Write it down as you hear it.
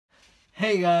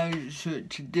Hey guys, so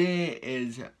today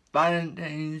is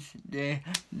Valentine's Day.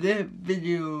 This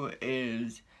video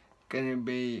is gonna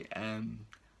be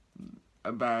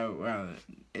about, well,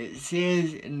 it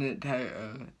says in the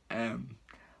title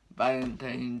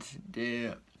Valentine's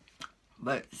Day,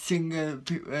 but single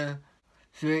people,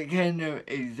 so it kind of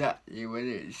exactly what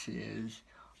it says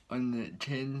on the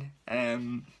tin.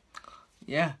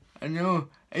 Yeah, I know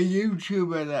a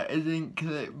YouTuber that isn't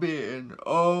clickbaiting.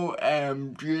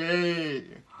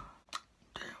 OMG!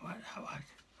 What that was.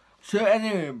 So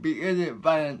anyway, because it's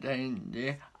Valentine's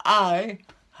Day, I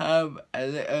have a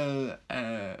little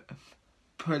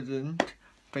present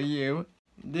for you.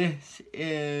 This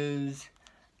is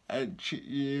a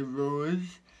cheeky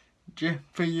rose just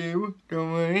for you,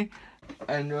 don't worry.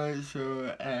 And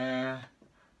also,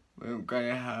 we're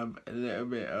gonna have a little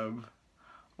bit of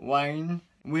wine,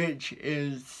 which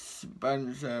is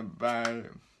sponsored by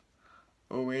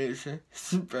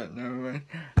Oasis, but no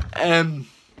one.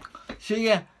 So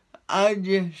yeah, I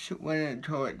just want to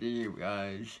talk to you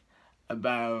guys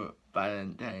about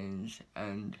Valentine's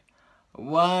and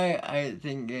why I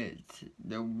think it's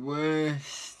the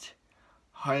worst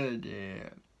holiday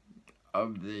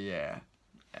of the year.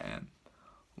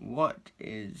 What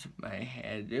is my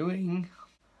hair doing?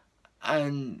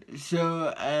 And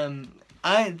so,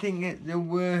 I think it's the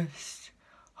worst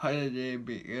holiday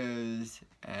because,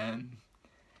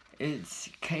 it's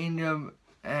kind of,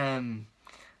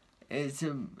 it's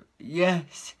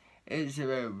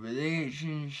about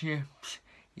relationships.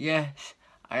 Yes,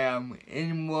 I am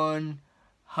in one.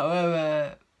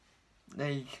 However,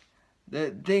 like,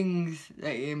 the things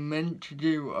that you're meant to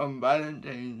do on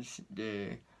Valentine's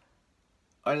Day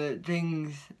are the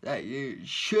things that you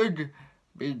should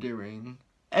be doing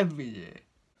every day.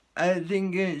 I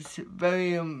think it's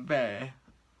very unfair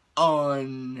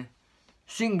on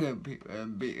single people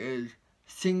because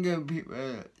single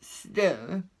people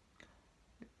still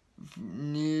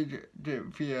need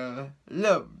to feel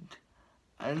loved,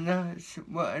 and that's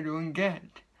what I don't get.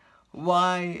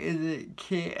 Why is it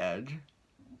catered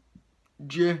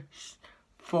just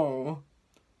for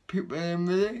people in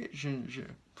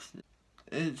relationships?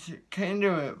 It's kind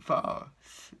of a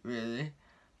farce, really.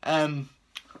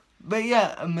 But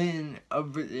yeah, I mean,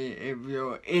 obviously, if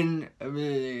you're in a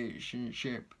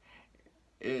relationship,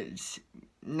 it's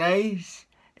nice.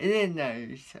 It is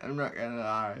nice, I'm not gonna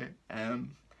lie,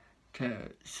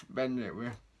 to spend it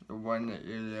with the one that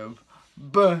you love.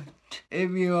 But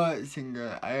if you are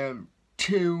single, I have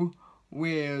two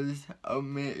ways of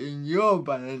making your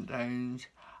Valentine's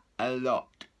a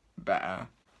lot better.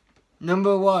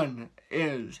 Number one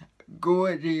is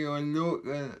go to your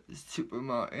local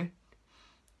supermarket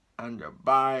and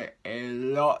buy a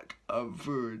lot of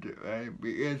food, right?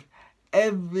 Because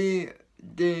every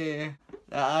day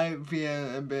that I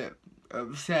feel a bit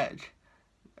upset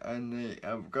and like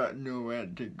I've got nowhere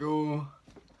to go,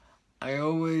 I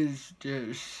always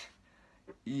just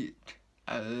eat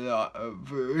a lot of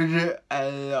food,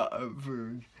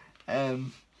 Hashtag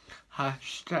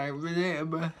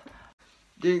relatable.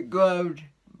 Just go out,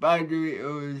 buy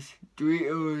Doritos.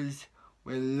 Doritos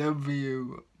will love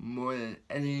you more than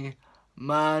any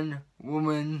man,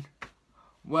 woman,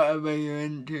 whatever you're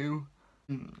into.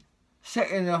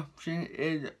 Second option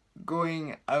is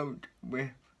going out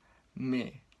with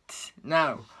mates.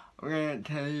 Now, I'm going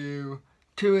to tell you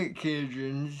two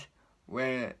occasions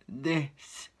where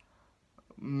this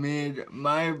made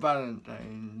my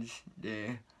Valentine's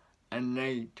Day a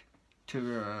night to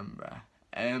remember.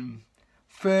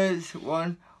 First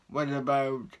one was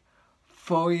about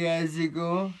 4 years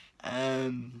ago,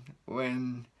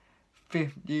 when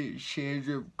 50 Shades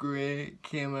of Grey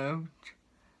came out.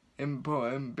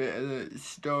 Important bit of the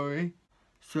story.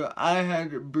 So I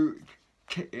had booked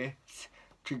tickets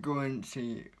to go and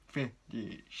see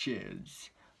 50 Shades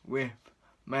with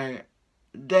my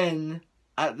then,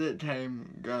 at the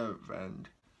time, girlfriend.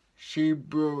 She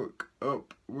broke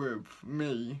up with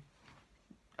me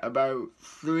about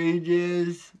 3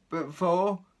 days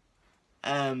before,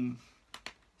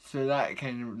 so that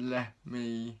kind of left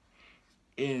me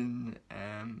in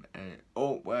an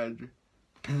awkward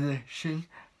position.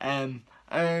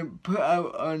 I put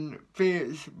out on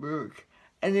Facebook,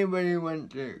 anybody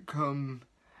want to come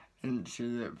and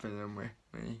see the film with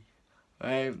me,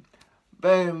 right?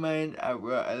 Bear in mind, I've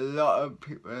got a lot of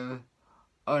people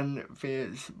on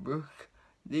Facebook.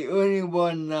 The only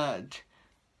one that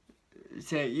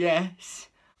said yes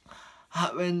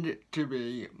happened to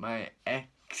be my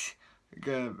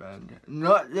ex-girlfriend.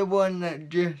 Not the one that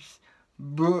just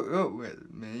broke up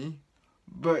with me,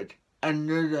 but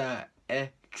another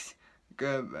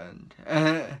ex-girlfriend.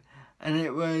 And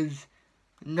it was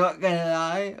not gonna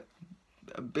lie,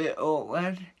 a bit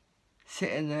awkward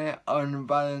sitting there on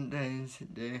Valentine's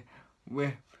Day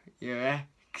with your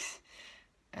ex.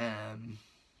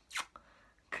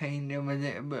 Kind of a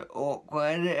little bit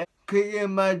awkward. Could you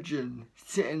imagine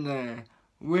sitting there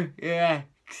with your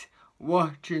ex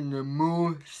watching the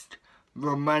most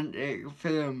romantic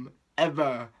film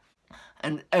ever,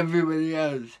 and everybody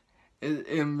else is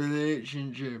in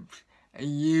relationships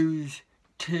and you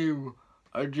two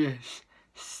are just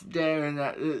staring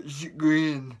at the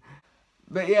screen?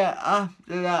 But yeah,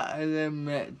 after that I then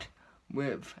met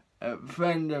with a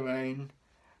friend of mine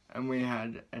and we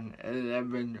had an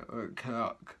 11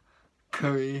 o'clock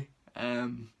curry,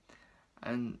 and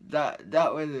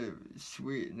that was a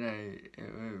sweet night.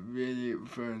 It was really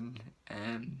fun,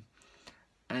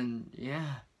 and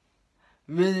yeah,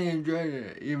 really enjoyed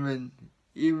it, even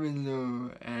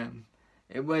though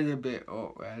it was a bit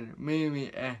awkward. Me and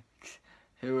my ex,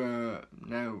 who are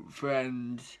now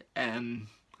friends,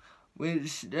 we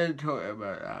still talk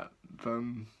about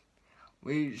that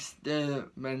we still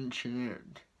mention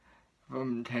it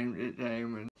from time to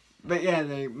time. But yeah,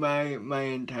 like my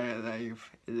entire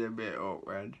life is a bit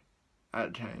awkward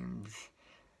at times.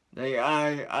 Like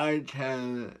I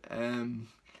tell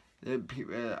the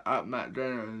people at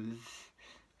McDonald's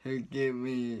who give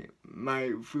me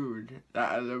my food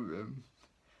that I love them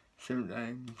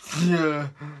sometimes. So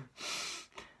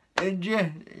it's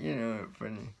just,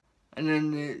 funny. And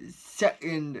then the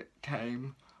second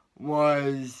time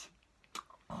was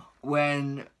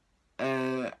when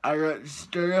I got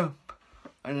stood up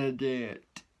on a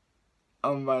date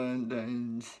on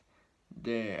Valentine's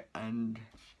Day, and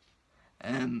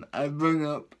I rung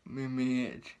up my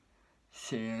mate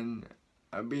saying,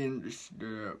 I've been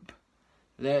stood up,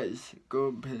 let's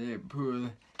go play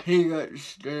pool. He got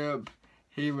stood up,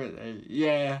 he was like,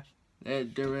 yeah, let's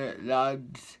do it,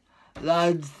 lads.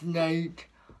 Lads night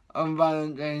on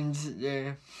Valentine's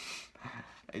Day.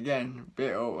 Again,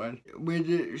 bit awkward. We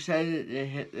decided to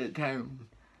hit the town.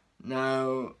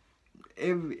 Now,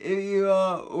 if you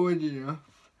are old enough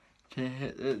to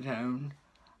hit the town,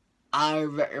 I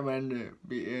recommend it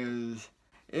because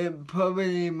it's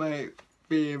probably my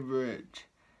favourite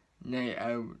night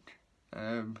out.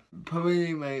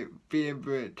 Probably my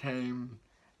favourite time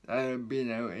that I've been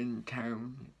out in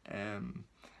town.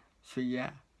 So yeah,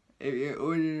 if you're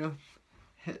old enough,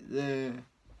 hit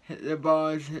the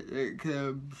bars, hit the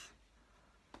clubs,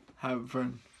 have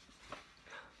fun.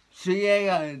 So yeah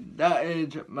guys, that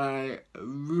is my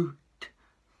route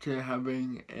to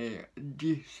having a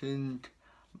decent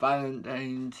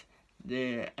Valentine's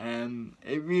Day.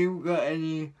 If you've got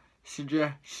any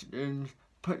suggestions,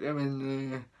 put them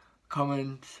in the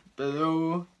comments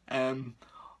below.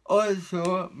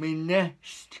 Also, my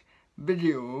next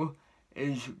video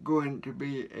is going to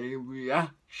be a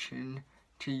reaction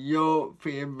to your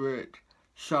favourite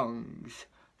songs.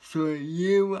 So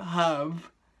you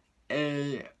have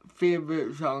a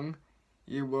favourite song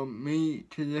you want me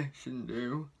to listen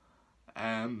to,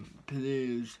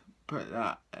 please put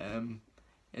that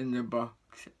in the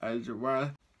box as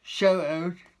well. Shout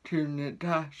out to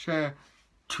Natasha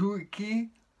Tuki,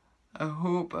 I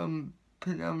hope I'm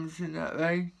pronouncing that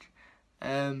right.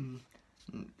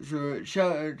 So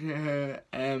shout out to her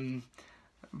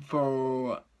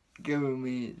for giving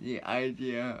me the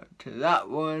idea to that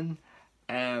one,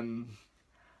 and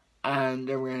I'm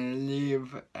going to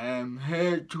leave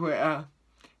her Twitter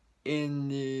in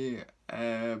the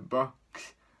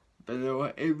box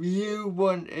below. If you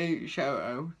want a shout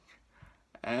out,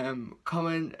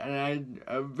 comment and add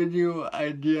a video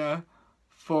idea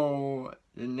for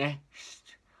the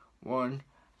next one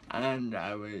and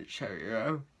I will shout you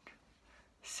out.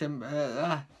 Simple as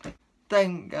that.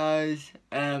 Thanks guys.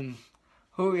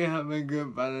 Hope you have a good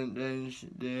Valentine's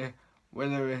Day,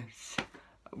 whether it's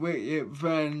with your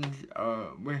friends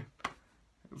or with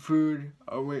food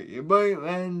or with your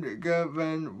boyfriend,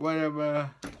 girlfriend,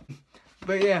 whatever.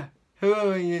 But yeah,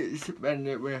 whoever you spend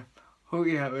it with, hope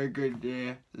you have a good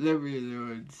day. Love you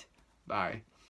loads. Bye.